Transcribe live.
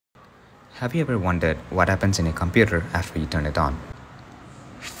Have you ever wondered what happens in a computer after you turn it on?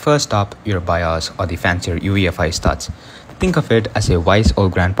 First up, your BIOS or the fancier UEFI starts. Think of it as a wise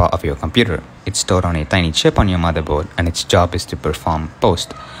old grandpa of your computer. It's stored on a tiny chip on your motherboard and its job is to perform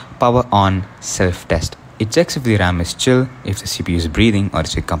POST, power on, self-test. It checks if the RAM is chill, if the CPU is breathing, or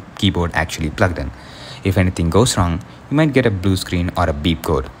is the keyboard actually plugged in. If anything goes wrong, you might get a blue screen or a beep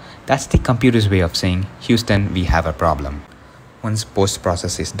code. That's the computer's way of saying, Houston, we have a problem. Once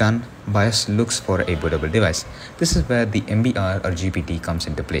post-process is done, BIOS looks for a bootable device. This is where the MBR or GPT comes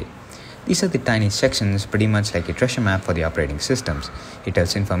into play. These are the tiny sections, pretty much like a treasure map for the operating systems. It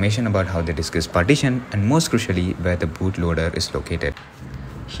tells information about how the disk is partitioned and most crucially where the bootloader is located.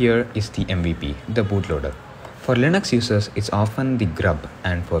 Here is the MVP, the bootloader. For Linux users, it's often the grub,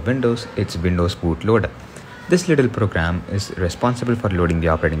 and for Windows, it's Windows bootloader. This little program is responsible for loading the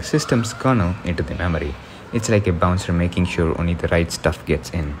operating system's kernel into the memory. It's like a bouncer making sure only the right stuff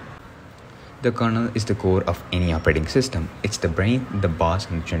gets in. The kernel is the core of any operating system. It's the brain, the boss,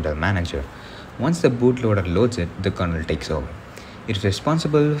 and the general manager. Once the bootloader loads it, the kernel takes over. It is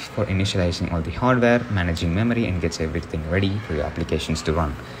responsible for initializing all the hardware, managing memory, and gets everything ready for your applications to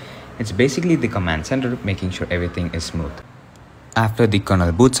run. It's basically the command center, making sure everything is smooth. After the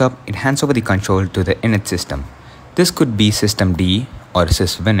kernel boots up, it hands over the control to the init system. This could be systemd or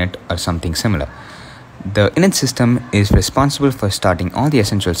sysvinit or something similar. The init system is responsible for starting all the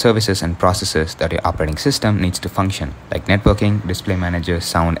essential services and processes that your operating system needs to function, like networking, display manager,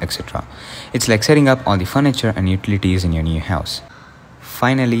 sound, etc. It's like setting up all the furniture and utilities in your new house.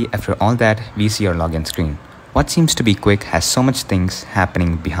 Finally, after all that, we see our login screen. What seems to be quick has so much things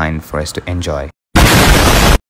happening behind for us to enjoy.